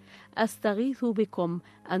إلي: أستغيث بكم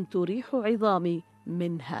أن تريحوا عظامي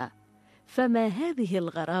منها. فما هذه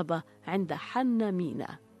الغرابة عند حنا مينة؟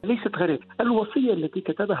 ليست غريبة. الوصية التي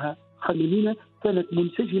كتبها حنا مينة كانت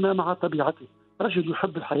منسجمة مع طبيعته. رجل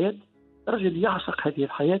يحب الحياة، رجل يعشق هذه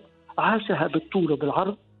الحياة، عاشها بالطول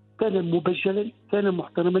وبالعرض، كان مبجلا، كان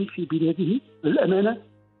محترما في بلاده للأمانة،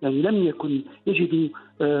 يعني لم يكن يجد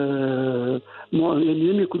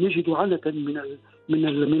عنة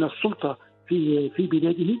من السلطة في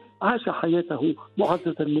بلاده، عاش حياته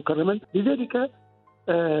معززا مكرما. لذلك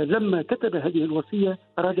لما كتب هذه الوصية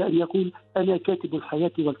أراد أن يقول: أنا كاتب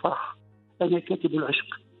الحياة والفرح، أنا كاتب العشق،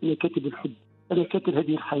 أنا كاتب الحب، أنا كاتب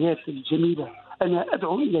هذه الحياة الجميلة، أنا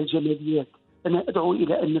أدعو إلى الجماليات، أنا أدعو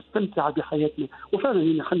إلى أن نستمتع بحياتنا.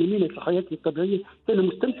 وفعلا مينة في حياته الطبيعية كان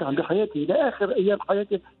مستمتعا بحياته، إلى آخر أيام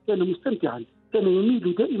حياته كان مستمتعا، كان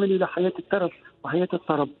يميل دائما إلى حياة الترف وحياة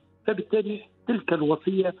الطرب، فبالتالي تلك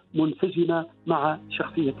الوصية منسجمة مع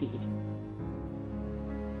شخصيته.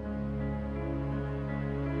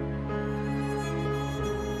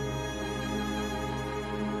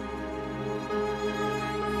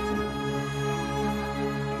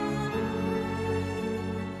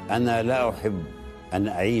 أنا لا أحب أن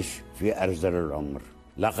أعيش في أرذل العمر،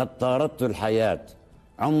 لقد طاردت الحياة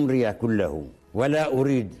عمري كله، ولا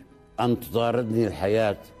أريد أن تطاردني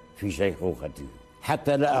الحياة في شيخوختي،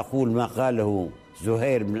 حتى لا أقول ما قاله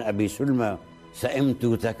زهير بن أبي سلمى: سئمت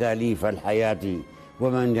تكاليف الحياة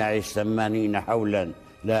ومن يعيش 80 حولا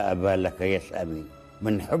لا أبا لك يسأمي.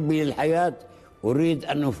 من حبي للحياة أريد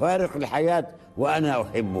أن أفارق الحياة وأنا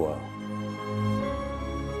أحبها.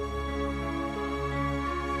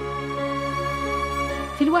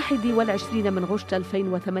 في 21 من غشت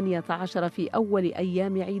 2018 في أول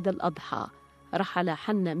أيام عيد الأضحى رحل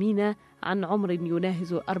حنا مينة عن عمر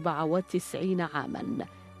يناهز 94 عاما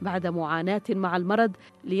بعد معاناة مع المرض،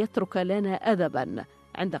 ليترك لنا أدبا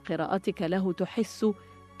عند قراءتك له تحس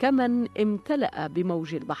كمن امتلأ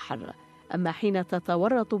بموج البحر. أما حين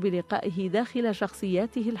تتورط بلقائه داخل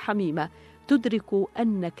شخصياته الحميمة تدرك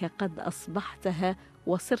أنك قد أصبحتها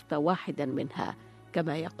وصرت واحدا منها،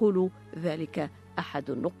 كما يقول ذلك أحد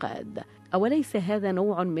النقاد. أوليس هذا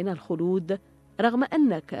نوع من الخلود؟ رغم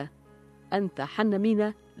أنك أنت حنا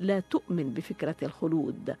مينة لا تؤمن بفكرة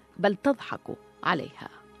الخلود بل تضحك عليها.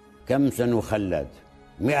 كم سنخلد؟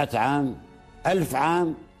 100 عام؟ 1000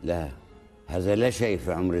 عام؟ لا، هذا لا شيء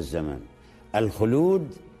في عمر الزمن.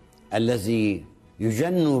 الخلود الذي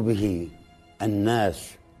يجن به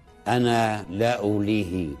الناس أنا لا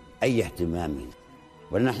أوليه أي اهتمام،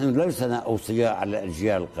 ونحن لسنا أوصياء على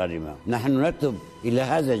الأجيال القادمة، نحن نكتب إلى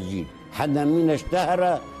هذا الجيل. حنا مينة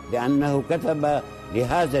اشتهر لأنه كتب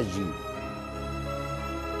لهذا الجيل.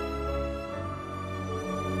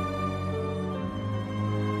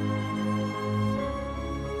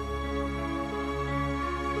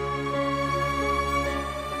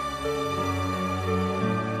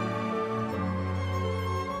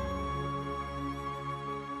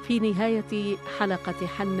 في نهاية حلقة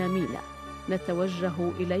حنا مينة نتوجه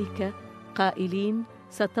إليك قائلين: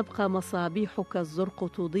 ستبقى مصابيحك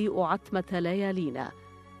الزرق تضيء عتمة ليالينا،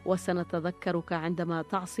 وسنتذكرك عندما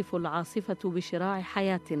تعصف العاصفة بشراع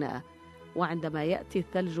حياتنا، وعندما يأتي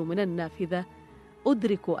الثلج من النافذة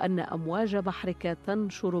أدرك أن أمواج بحرك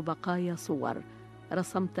تنشر بقايا صور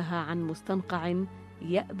رسمتها عن مستنقع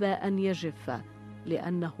يأبى أن يجف،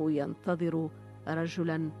 لأنه ينتظر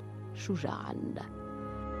رجلا شجاعا.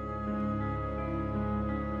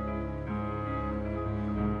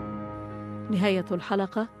 نهاية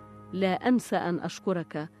الحلقة: لا أنسى أن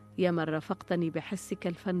أشكرك يا من رافقتني بحسك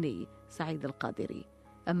الفني سعيد القادري.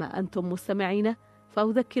 أما أنتم مستمعين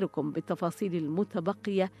فأذكركم بالتفاصيل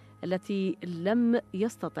المتبقية التي لم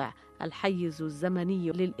يستطع الحيز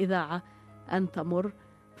الزمني للإذاعة أن تمر،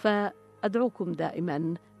 فأدعوكم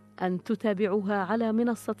دائما أن تتابعوها على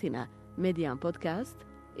منصتنا ميديان بودكاست.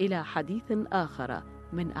 إلى حديث آخر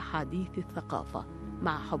من أحاديث الثقافة،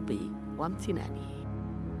 مع حبي وامتناني.